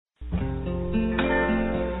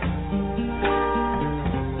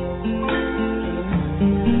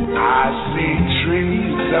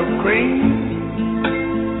of green,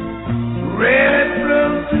 red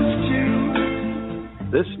roses too.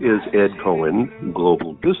 This is Ed Cohen,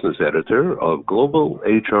 Global Business Editor of Global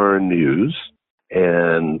HR News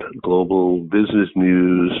and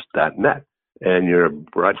globalbusinessnews.net, and your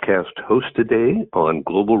broadcast host today on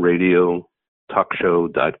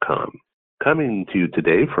globalradiotalkshow.com. Coming to you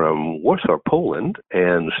today from Warsaw, Poland,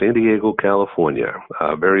 and San Diego, California.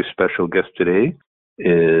 Our very special guest today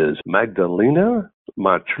is Magdalena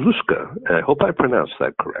Marchluska. I hope I pronounced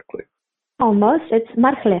that correctly. Almost. It's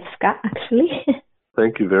Marchlewska, actually.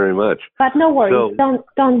 Thank you very much. But no worries.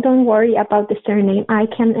 Don't worry about the surname. I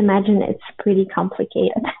can imagine it's pretty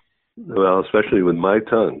complicated. Well, especially with my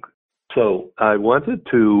tongue. So I wanted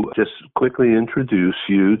to just quickly introduce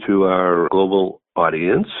you to our global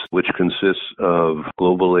audience, which consists of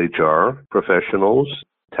global HR professionals,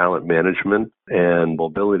 talent management, and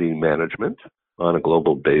mobility management on a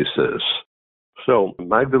global basis. So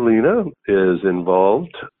Magdalena is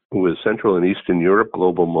involved with Central and Eastern Europe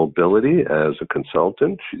Global Mobility as a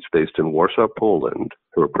consultant. She's based in Warsaw, Poland.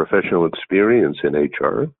 Her professional experience in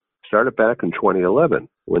HR started back in 2011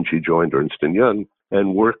 when she joined Ernst & Young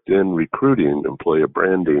and worked in recruiting, employer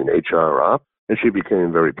branding, HR ops, and she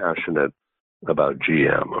became very passionate about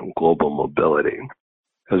GM and global mobility.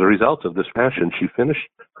 As a result of this passion, she finished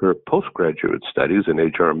her postgraduate studies in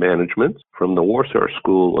HR management from the Warsaw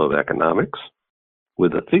School of Economics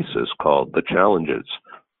with a thesis called The Challenges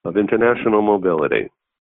of International Mobility.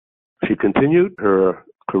 She continued her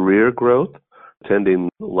career growth, attending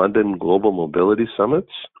London Global Mobility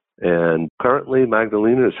Summits, and currently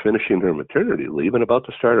Magdalena is finishing her maternity leave and about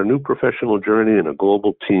to start a new professional journey in a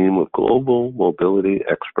global team of global mobility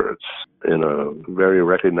experts in a very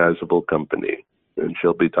recognizable company. And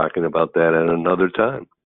she'll be talking about that at another time.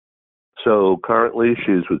 So currently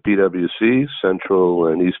she's with PwC, Central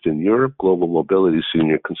and Eastern Europe Global Mobility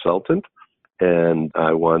Senior Consultant. And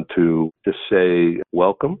I want to just say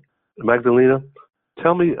welcome. Magdalena,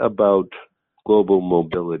 tell me about global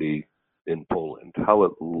mobility in Poland.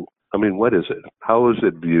 What is it? How is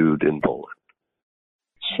it viewed in Poland?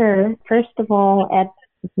 Sure. First of all, Ed,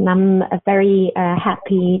 I'm very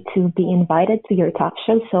happy to be invited to your talk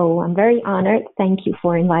show, so I'm very honored. Thank you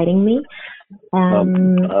for inviting me.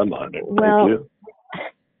 I'm honored. Thank you.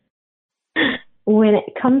 When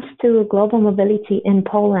it comes to global mobility in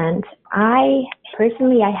Poland, I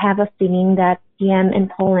have a feeling that GM in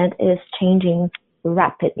Poland is changing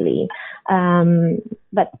rapidly.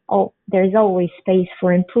 But there's always space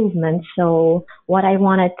for improvement. So what I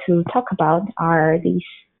wanted to talk about are these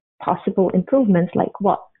possible improvements, like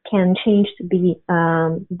what can change to be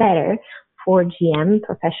better for GM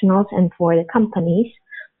professionals and for the companies.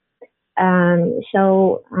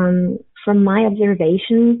 From my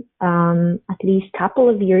observation, at least a couple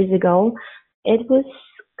of years ago, it was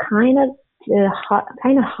kind of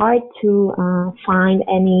hard to find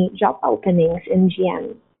any job openings in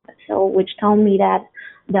GM. So, which told me that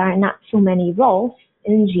there are not so many roles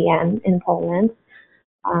in GM in Poland,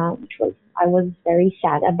 which I was very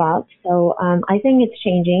sad about. So I think it's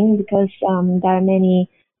changing because there are many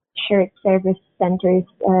shared service centers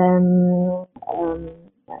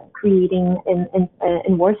creating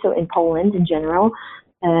in Warsaw, in Poland in general,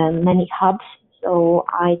 many hubs. So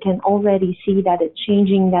I can already see that it's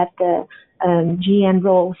changing, that the GM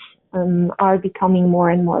roles are becoming more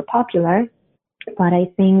and more popular. But I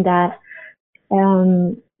think that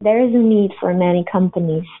there is a need for many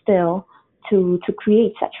companies still to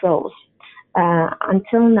create such roles.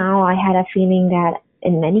 Until now, I had a feeling that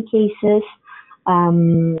in many cases,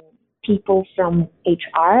 people from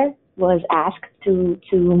HR was asked to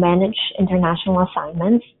manage international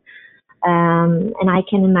assignments. And I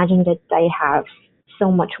can imagine that they have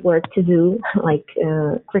so much work to do, like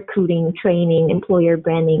recruiting, training, employer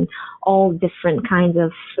branding, all different kinds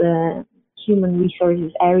of human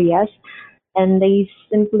resources areas. And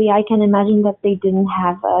I can imagine that they didn't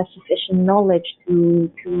have sufficient knowledge to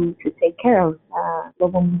take care of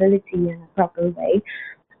global mobility in a proper way.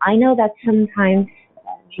 I know that sometimes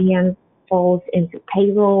GM falls into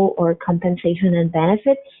payroll or compensation and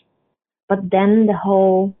benefits, but then the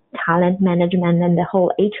whole talent management and the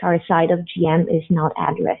whole HR side of GM is not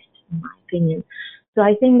addressed, in my opinion. So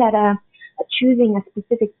I think that choosing a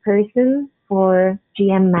specific person for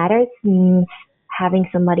GM matters means having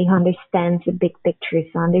somebody who understands the big picture,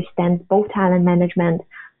 so understands both talent management,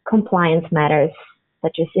 compliance matters,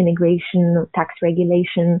 such as immigration, tax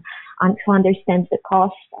regulation, and who understands the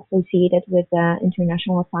costs associated with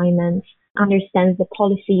international assignments, understands the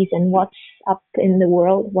policies and what's up in the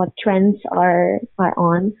world, what trends are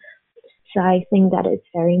on. So I think that it's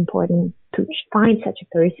very important to find such a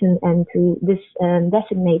person and to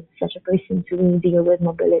designate such a person to deal with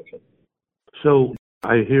mobility. So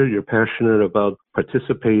I hear you're passionate about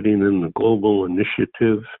participating in the global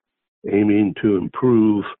initiative aiming to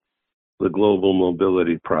improve the global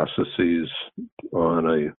mobility processes on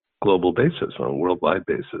a global basis, on a worldwide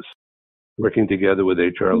basis, working together with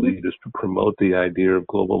HR leaders to promote the idea of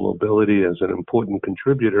global mobility as an important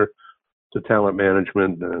contributor to talent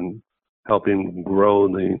management and helping grow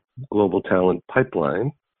the global talent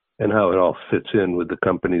pipeline, and how it all fits in with the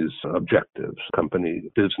company's objectives, company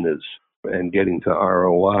business, and getting to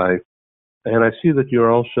ROI. And I see that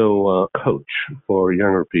you're also a coach for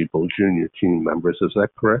younger people, junior team members. Is that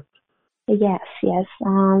correct? Yes.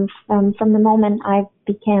 From the moment I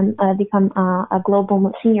become a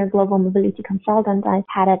senior global mobility consultant, I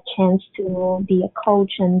had a chance to be a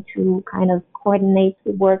coach and to kind of coordinate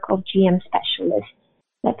the work of GM specialists.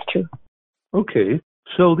 That's true. Okay.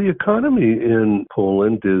 So the economy in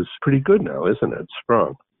Poland is pretty good now, isn't it?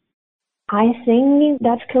 Strong. I think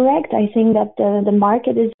that's correct. I think that the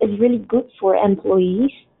market is really good for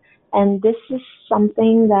employees. And this is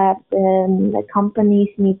something that the companies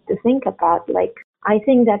need to think about. Like, I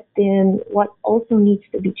think that what also needs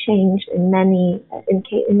to be changed in many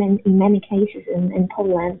cases in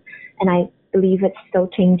Poland, and I believe it's still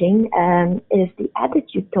changing, is the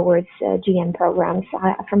attitude towards GM programs.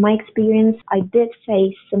 From my experience, I did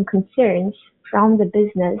face some concerns from the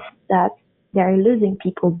business that they're losing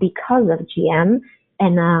people because of GM.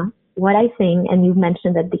 And what I think, and you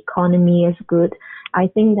mentioned that the economy is good, I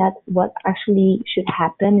think that what actually should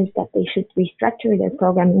happen is that they should restructure their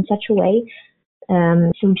program in such a way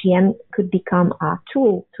so GM could become a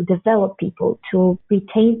tool to develop people, to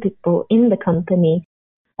retain people in the company,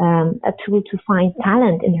 a tool to find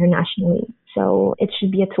talent internationally. So it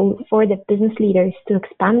should be a tool for the business leaders to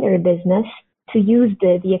expand their business, to use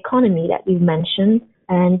the economy that you've mentioned,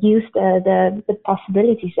 and use the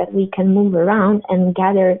possibilities that we can move around and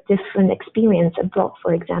gather different experience abroad,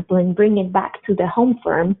 for example, and bring it back to the home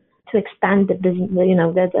firm to expand the business,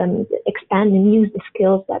 expand and use the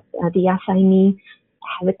skills that the assignee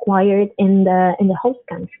have acquired in the host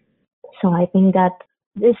country. So I think that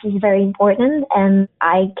this is very important, and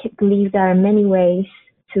I believe there are many ways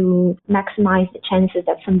to maximize the chances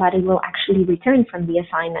that somebody will actually return from the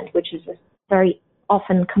assignment, which is a very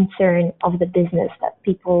often concern of the business, that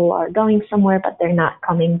people are going somewhere but they're not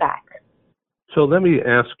coming back. So let me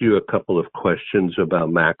ask you a couple of questions about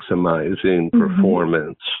maximizing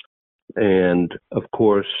performance. And of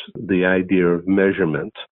course, the idea of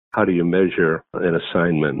measurement. How do you measure an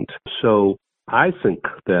assignment? So I think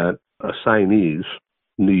that assignees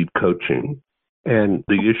need coaching. And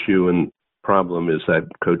the issue and problem is that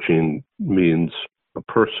coaching means a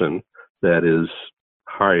person that is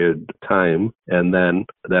hired time, and then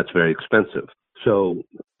that's very expensive. So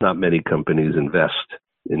not many companies invest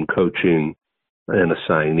in coaching an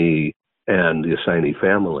assignee and the assignee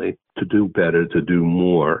family to do better, to do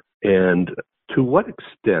more. And to what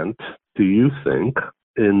extent do you think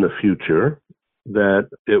in the future that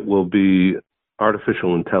it will be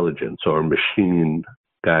artificial intelligence or machine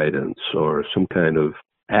guidance or some kind of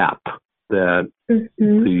app that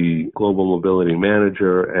the global mobility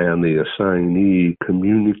manager and the assignee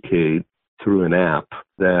communicate through an app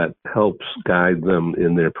that helps guide them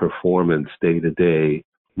in their performance day to day,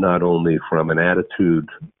 not only from an attitude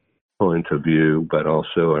point of view, but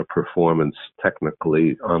also a performance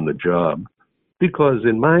technically on the job? Because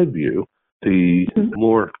in my view, the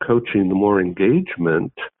more coaching, the more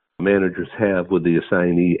engagement managers have with the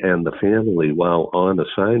assignee and the family while on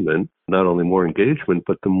assignment, not only more engagement,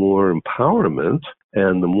 but the more empowerment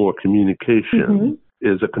and the more communication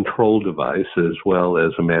is a control device as well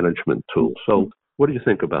as a management tool. So what do you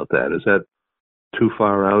think about that? Is that too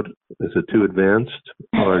far out? Is it too advanced?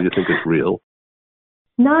 Or do you think it's real?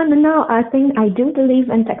 No. I think I do believe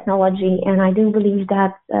in technology, and I do believe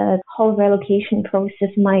that the whole relocation process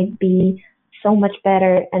might be so much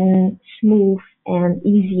better and smooth and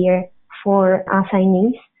easier for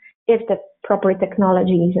assignees if the proper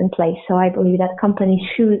technology is in place. So I believe that companies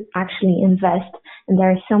should actually invest, and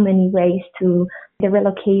there are so many ways to the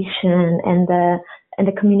relocation and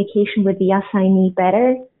the communication with the assignee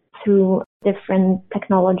better through different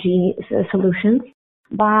technology solutions.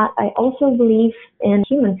 But I also believe in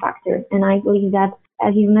human factor, and I believe that,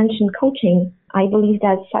 as you mentioned, coaching, I believe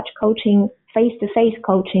that such coaching, face-to-face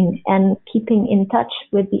coaching and keeping in touch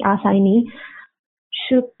with the assignee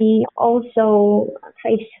should be also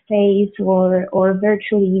face-to-face or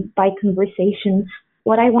virtually by conversation.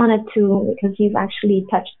 What I wanted to, because you've actually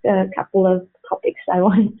touched a couple of topics I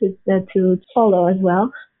wanted to follow as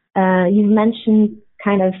well. You've mentioned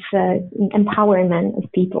kind of empowerment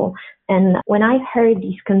of people. And when I heard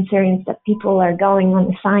these concerns that people are going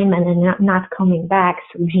on assignment and not coming back,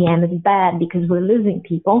 so GM is bad because we're losing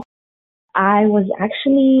people, I was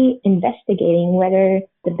actually investigating whether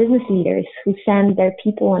the business leaders who send their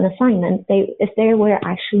people on assignment, if they were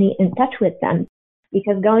actually in touch with them.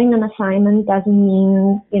 Because going on assignment doesn't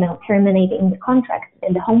mean, terminating the contract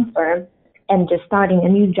in the home firm and just starting a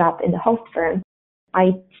new job in the host firm.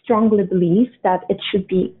 I strongly believe that it should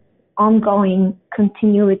be ongoing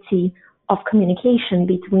continuity of communication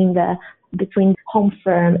between home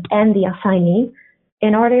firm and the assignee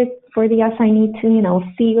in order for the assignee to,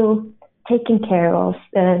 feel taken care of,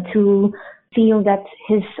 to feel that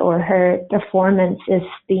his or her performance is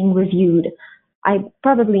being reviewed.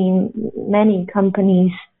 Probably in many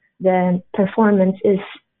companies, the performance is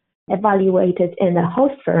evaluated in the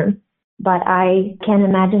host firm, but I can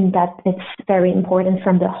imagine that it's very important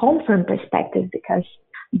from the home firm perspective because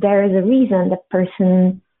there is a reason the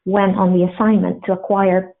person went on the assignment to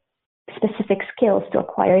acquire specific skills, to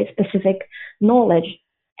acquire specific knowledge,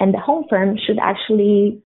 and the home firm should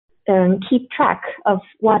actually keep track of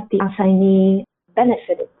what the assignee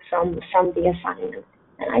benefited from the assignment.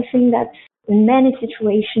 And I think that in many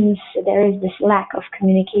situations, there is this lack of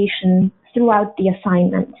communication throughout the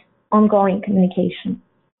assignment, ongoing communication.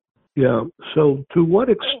 Yeah. So to what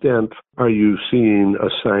extent are you seeing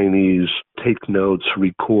assignees take notes,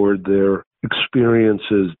 record their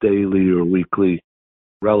experiences daily or weekly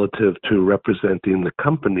relative to representing the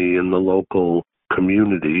company in the local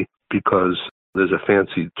community? Because there's a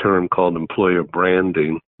fancy term called employer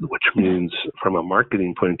branding, which means from a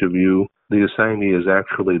marketing point of view, the assignee is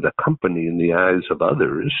actually the company in the eyes of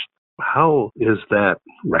others. How is that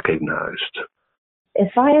recognized?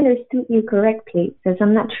 If I understood you correctly, because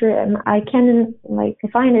I'm not sure,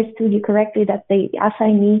 if I understood you correctly, that the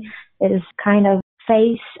assignee is kind of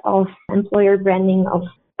face of employer branding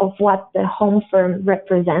of what the home firm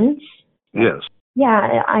represents. Yes.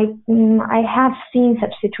 Yeah, I have seen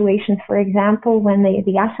such situations. For example, when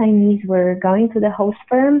the assignees were going to the host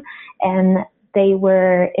firm and they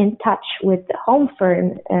were in touch with the home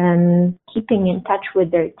firm, keeping in touch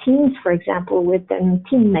with their teams, for example, with their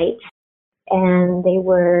teammates, and they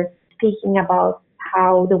were speaking about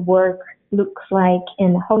how the work looks like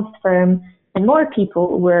in the host firm, and more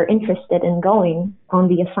people were interested in going on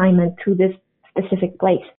the assignment to this specific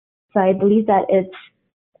place. So I believe that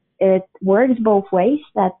it works both ways,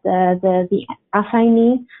 that the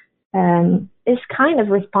assignee is kind of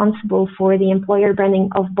responsible for the employer branding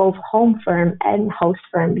of both home firm and host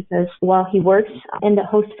firm, because while he works in the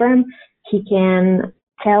host firm, he can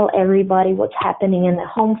tell everybody what's happening in the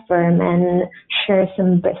home firm and share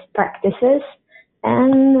some best practices.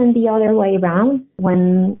 And the other way around,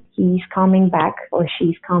 when he's coming back or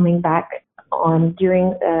she's coming back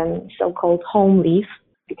during so-called home leave,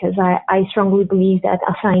 because I strongly believe that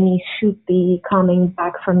assignees should be coming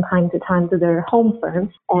back from time to time to their home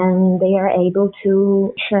firms, and they are able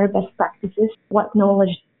to share best practices, what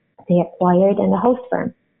knowledge they acquired in the host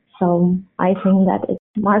firm. So I think that it's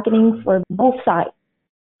marketing for both sides.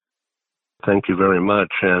 Thank you very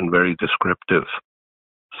much, and very descriptive.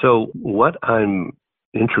 So what I'm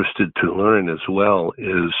interested to learn as well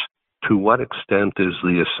is, to what extent is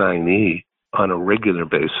the assignee on a regular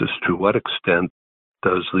basis, to what extent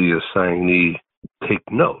does the assignee take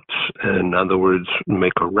notes? In other words,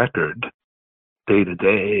 make a record day to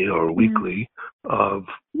day or weekly of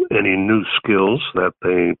any new skills that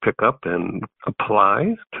they pick up and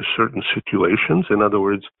apply to certain situations. In other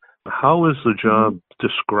words, how is the job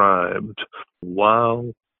described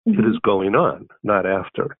while it is going on, not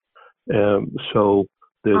after? So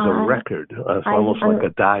there's a record, almost like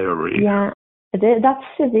a diary. Yeah,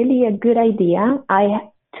 that's really a good idea.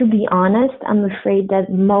 To be honest, I'm afraid that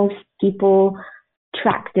most people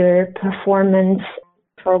track their performance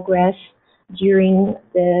progress during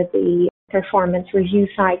the performance review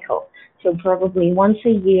cycle. So probably once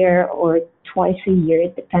a year or twice a year,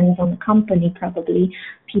 it depends on the company probably,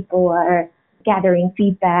 people are gathering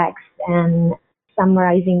feedbacks and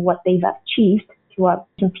summarizing what they've achieved throughout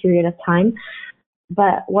some period of time.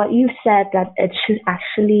 But what you said, that it should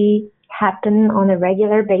actually happen on a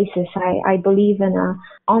regular basis, I believe in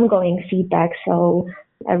ongoing feedback. So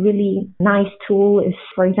a really nice tool is,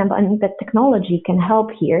 for example, and the technology can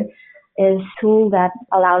help here, is a tool that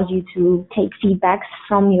allows you to take feedbacks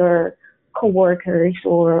from your coworkers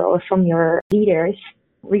or from your leaders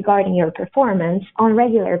regarding your performance on a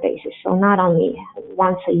regular basis. So not only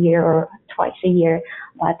once a year or twice a year,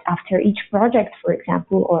 but after each project, for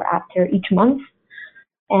example, or after each month.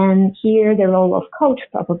 And here the role of coach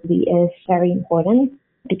probably is very important,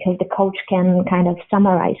 because the coach can kind of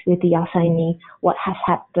summarize with the assignee what has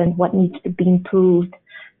happened, what needs to be improved.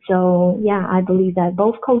 So yeah, I believe that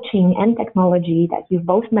both coaching and technology that you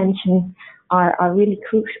both mentioned are really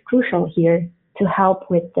crucial here to help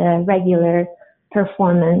with the regular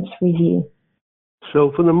performance review.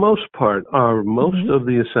 So for the most part, are most of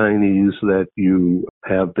the assignees that you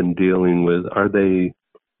have been dealing with, are they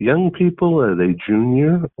young people? Are they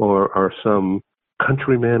junior? Or are some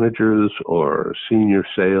country managers or senior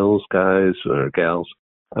sales guys or gals?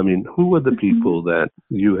 I mean, who are the people that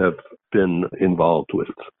you have been involved with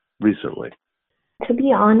recently? To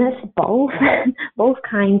be honest, both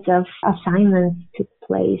kinds of assignments took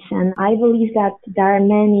place, and I believe that there are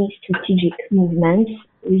many strategic movements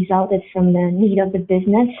resulted from the need of the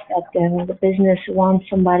business, that the business wants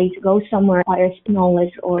somebody to go somewhere, acquire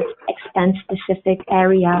knowledge, or expand specific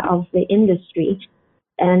area of the industry.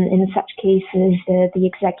 And in such cases, the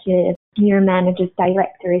executive, senior managers,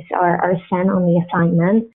 directors are sent on the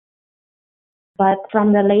assignment. But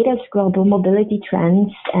from the latest global mobility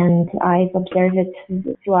trends, and I've observed it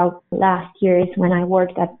throughout last years when I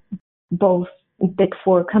worked at both Big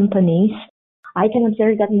Four companies, I can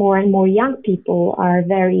observe that more and more young people are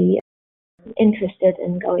very interested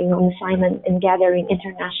in going on assignment and gathering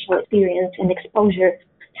international experience and exposure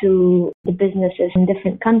to the businesses in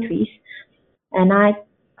different countries. And I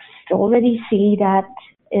already see that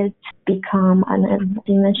it's become,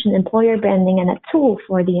 you mentioned employer branding, and a tool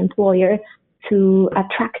for the employer to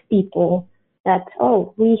attract people that,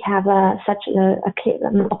 we have such an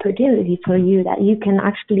opportunity for you that you can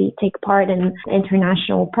actually take part in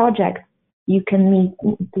international projects. You can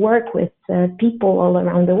work with people all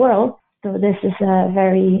around the world. So this is a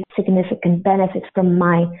very significant benefit from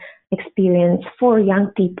my experience for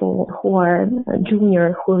young people who are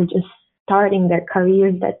junior, who are just starting their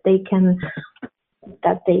careers, that they can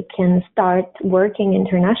start working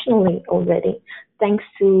internationally already, thanks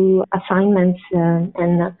to assignments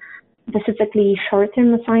and specifically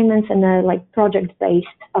short-term assignments and project-based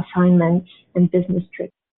assignments and business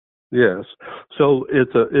trips. Yes. So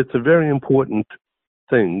it's a very important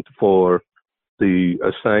thing for the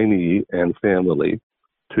assignee and family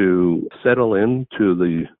to settle into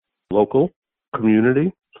the local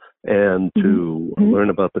community and to learn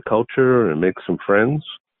about the culture and make some friends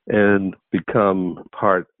and become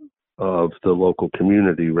part of the local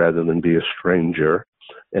community rather than be a stranger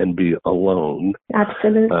and be alone.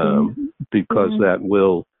 Absolutely. Because that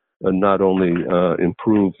will not only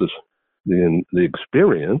improve the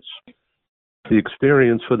experience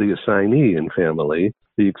for the assignee and family,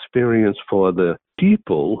 the experience for the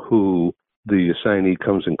people who the assignee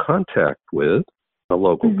comes in contact with on a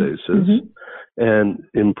local basis, and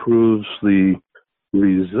improves the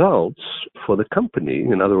results for the company.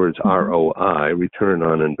 In other words, ROI, return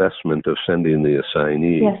on investment of sending the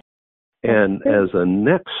assignee. Yes. And as a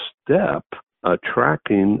next step, a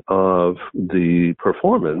tracking of the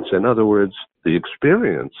performance, in other words, the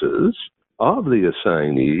experiences of the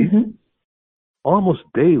assignee almost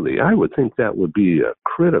daily. I would think that would be a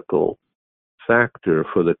critical factor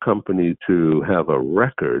for the company to have a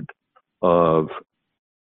record of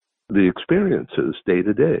the experiences day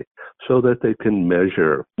to day so that they can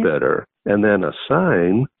measure better and then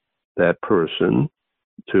assign that person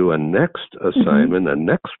to a next assignment, a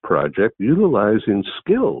next project, utilizing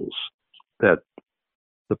skills that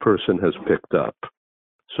the person has picked up.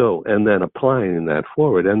 So, and then applying that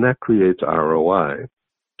forward, and that creates ROI.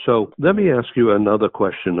 So let me ask you another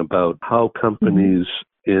question about how companies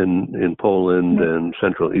in Poland and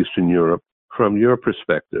Central Eastern Europe, from your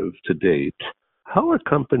perspective to date, how are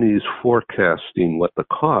companies forecasting what the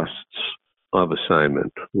costs of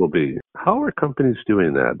assignment will be? How are companies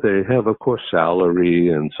doing that? They have, of course, salary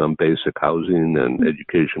and some basic housing and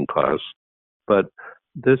education costs, but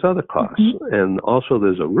there's other costs, and also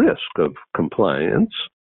there's a risk of compliance.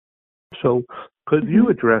 So could you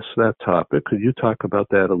address that topic? Could you talk about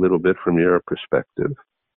that a little bit from your perspective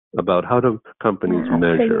about how do companies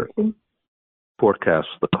measure, forecast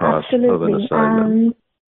the cost of an assignment?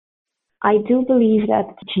 I do believe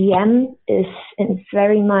that GM is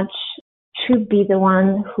very much should be the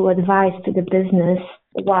one who advises to the business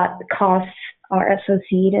what costs are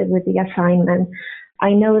associated with the assignment.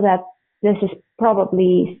 I know that this is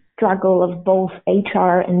probably struggle of both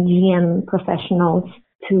HR and GM professionals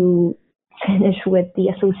to finish with the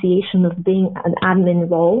association of being an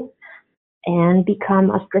admin role and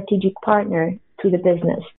become a strategic partner to the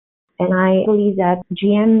business. And I believe that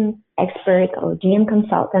GM expert or GM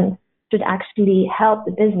consultant should actually help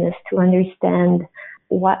the business to understand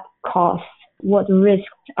what costs, what risks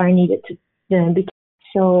are needed to be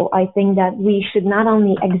So I think that we should not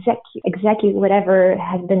only execute whatever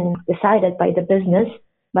has been decided by the business,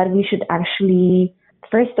 but we should actually,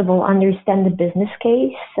 first of all, understand the business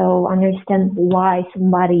case. So understand why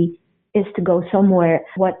somebody is to go somewhere,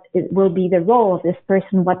 what it will be the role of this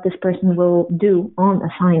person, what this person will do on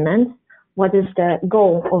assignment, what is the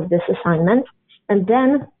goal of this assignment. And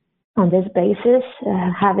then on this basis,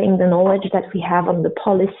 having the knowledge that we have on the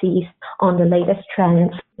policies, on the latest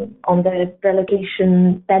trends, on the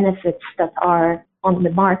relocation benefits that are on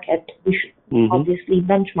the market, we should obviously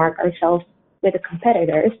benchmark ourselves with the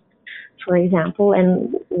competitors, for example,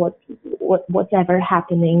 and whatever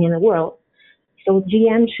happening in the world. So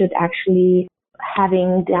GM should actually,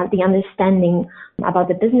 having the understanding about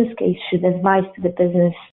the business case, should advise to the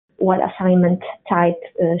business what assignment type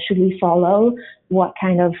should we follow, what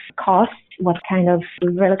kind of costs, what kind of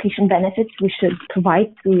relocation benefits we should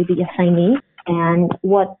provide to the assignee, and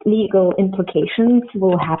what legal implications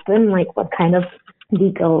will happen, like what kind of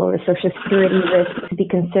legal or social security risks to be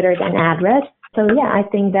considered and addressed. So yeah, I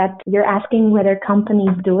think that you're asking whether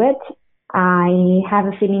companies do it. I have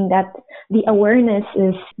a feeling that the awareness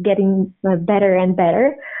is getting better and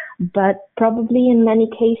better, but probably in many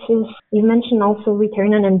cases, you mentioned also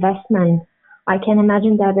return on investment. I can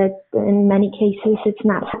imagine that in many cases it's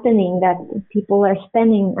not happening, that people are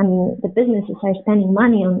spending, the businesses are spending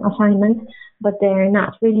money on assignments, but they're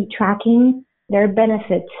not really tracking their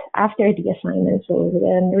benefits after the assignment, so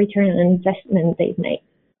the return on investment they've made.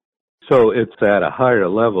 So it's at a higher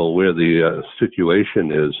level where the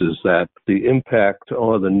situation is that the impact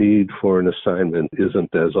or the need for an assignment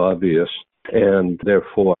isn't as obvious, and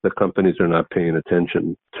therefore the companies are not paying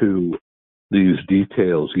attention to these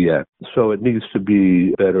details yet. So it needs to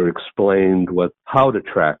be better explained how to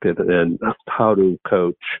track it and how to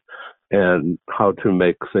coach and how to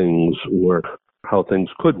make things work, how things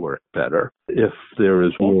could work better if there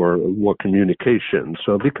is more communication.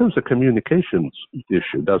 So it becomes a communications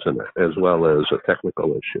issue, doesn't it, as well as a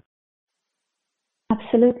technical issue?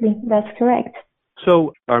 Absolutely, that's correct.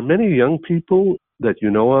 So are many young people that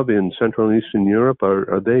you know of in Central and Eastern Europe,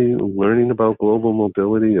 are they learning about global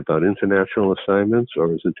mobility, about international assignments,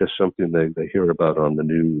 or is it just something they hear about on the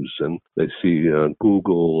news and they see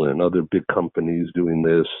Google and other big companies doing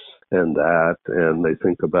this and that, and they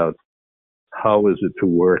think about how is it to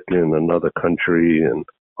work in another country, and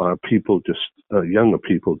are people younger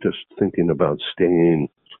people just thinking about staying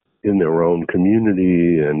in their own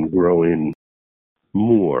community and growing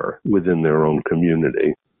more within their own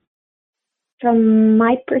community? From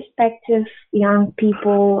my perspective, young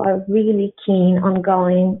people are really keen on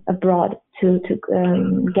going abroad to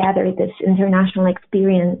gather this international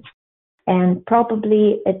experience. And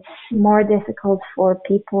probably it's more difficult for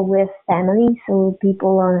people with families, so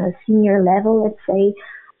people on a senior level, let's say,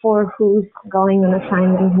 for who's going on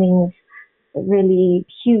assignment means really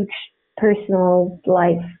huge personal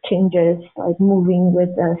life changes, like moving with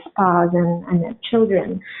a spouse and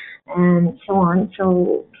children and so on.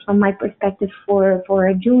 So from my perspective, for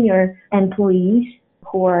junior employees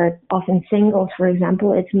who are often singles, for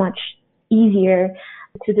example, it's much easier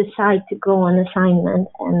to decide to go on assignment.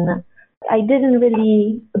 And I didn't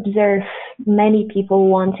really observe many people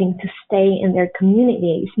wanting to stay in their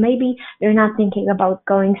communities. Maybe they're not thinking about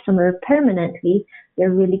going somewhere permanently.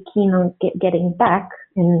 They're really keen on getting back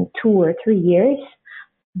in 2 or 3 years.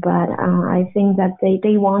 But I think that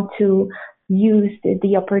they want to use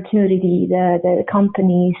the opportunity the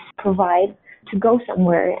companies provide to go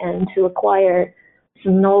somewhere and to acquire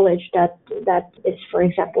some knowledge that is, for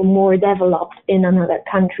example, more developed in another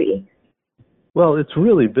country. Well, it's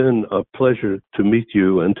really been a pleasure to meet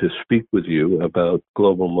you and to speak with you about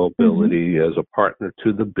global mobility as a partner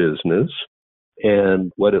to the business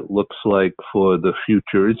and what it looks like for the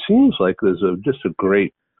future. It seems like there's just a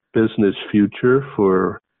great business future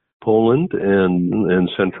for Poland and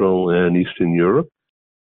Central and Eastern Europe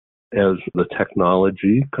as the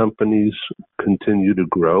technology companies continue to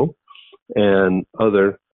grow and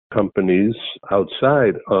other companies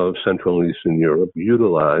outside of Central and Eastern Europe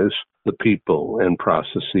utilize the people and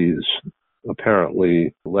processes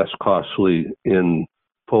apparently less costly in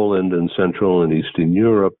Poland and Central and Eastern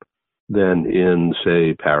Europe than in,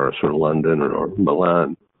 say, Paris or London or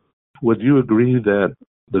Milan. Would you agree that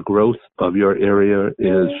the growth of your area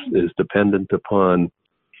is dependent upon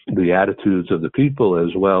the attitudes of the people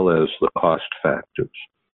as well as the cost factors?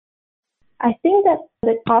 I think that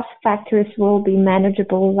the cost factors will be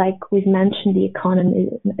manageable. Like we've mentioned, the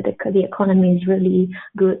economy is really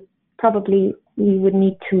good. Probably we would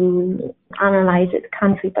need to analyze it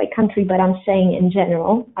country by country, but I'm saying in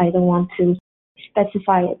general. I don't want to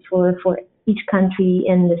specify it for each country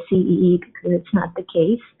in the CEE because it's not the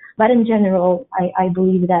case. But in general, I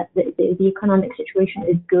believe that the economic situation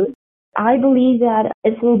is good. I believe that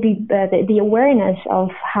it will be the awareness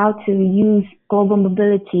of how to use global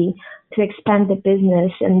mobility to expand the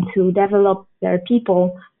business and to develop their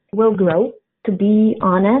people will grow. To be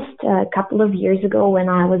honest, a couple of years ago when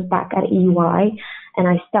I was back at EY and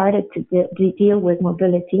I started to deal with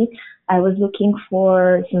mobility, I was looking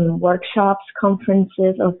for some workshops,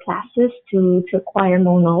 conferences, or classes to acquire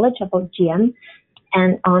more knowledge about GM.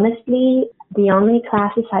 And honestly, the only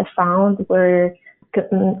classes I found were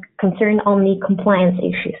concerned only compliance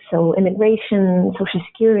issues, so immigration, social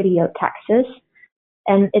security, or taxes.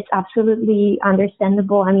 And it's absolutely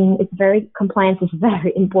understandable. I mean, compliance is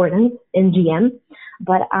very important in GM,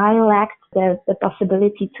 but I lacked the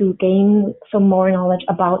possibility to gain some more knowledge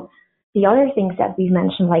about the other things that we've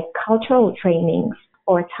mentioned, like cultural trainings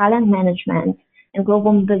or talent management and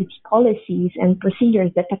global mobility policies and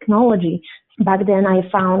procedures, the technology. Back then, I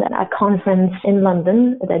found a conference in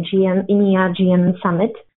London, the EMEA GM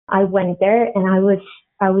Summit. I went there and I was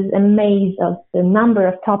amazed of the number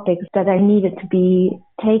of topics that are needed to be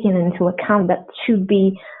taken into account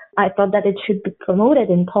I thought that it should be promoted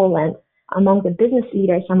in Poland among the business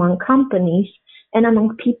leaders, among companies, and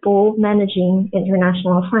among people managing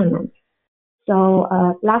international assignments. So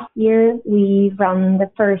last year, we ran the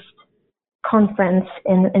first conference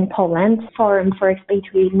in Poland, Forum for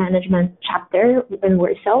Expatriate Management chapter in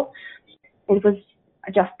Warsaw. It was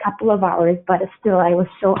just a couple of hours, but still I was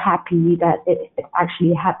so happy that it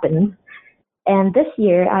actually happened. And this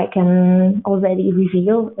year I can already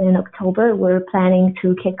reveal in October, we're planning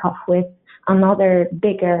to kick off with another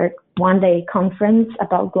bigger one-day conference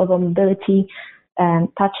about global mobility,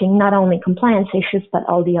 touching not only compliance issues, but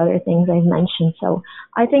all the other things I've mentioned. So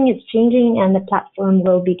I think it's changing and the platform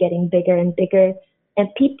will be getting bigger and bigger,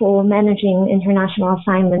 and people managing international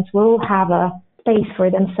assignments will have a space for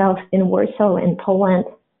themselves in Warsaw and Poland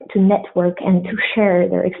to network and to share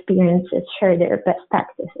their experiences, share their best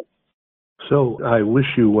practices. So I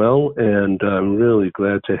wish you well, and I'm really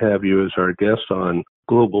glad to have you as our guest on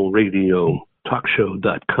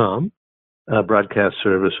globalradiotalkshow.com, a broadcast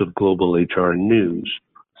service of Global HR News.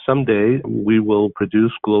 Someday we will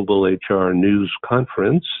produce Global HR News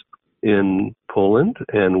Conference in Poland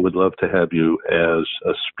and would love to have you as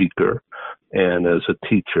a speaker and as a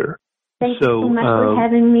teacher. Thank you so much for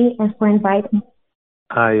having me and for inviting me.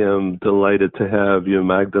 I am delighted to have you,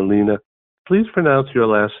 Magdalena. Please pronounce your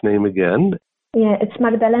last name again. Yeah, it's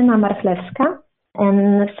Magdalena Marchlewska.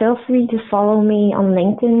 And feel free to follow me on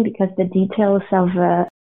LinkedIn because the details of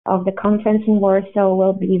the conference in Warsaw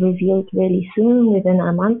will be revealed really soon, within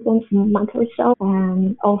a month or so.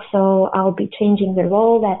 Also, I'll be changing the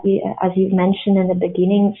role as you mentioned in the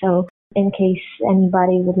beginning. So in case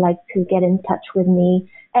anybody would like to get in touch with me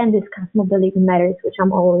and discuss mobility matters, which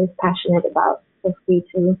I'm always passionate about, feel free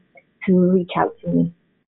to reach out to me.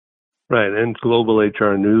 Right, and Global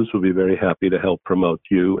HR News will be very happy to help promote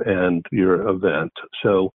you and your event.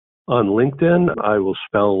 So on LinkedIn, I will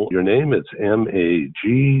spell your name. It's Magdalena,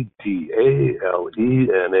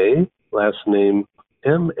 last name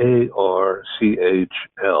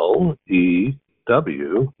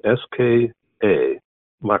Marchlewska.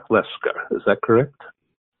 Marchlewska, is that correct?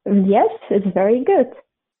 Yes, it's very good.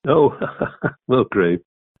 Oh, well, great.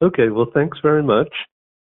 Okay, well, thanks very much.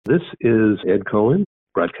 This is Ed Cohen,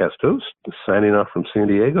 broadcast host, signing off from San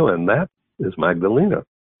Diego, and that is Magdalena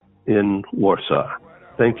in Warsaw.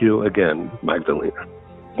 Thank you again, Magdalena.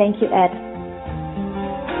 Thank you, Ed.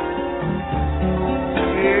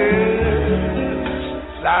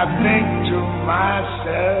 Yes, I think to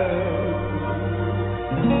myself,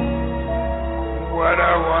 what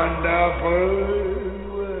a wonderful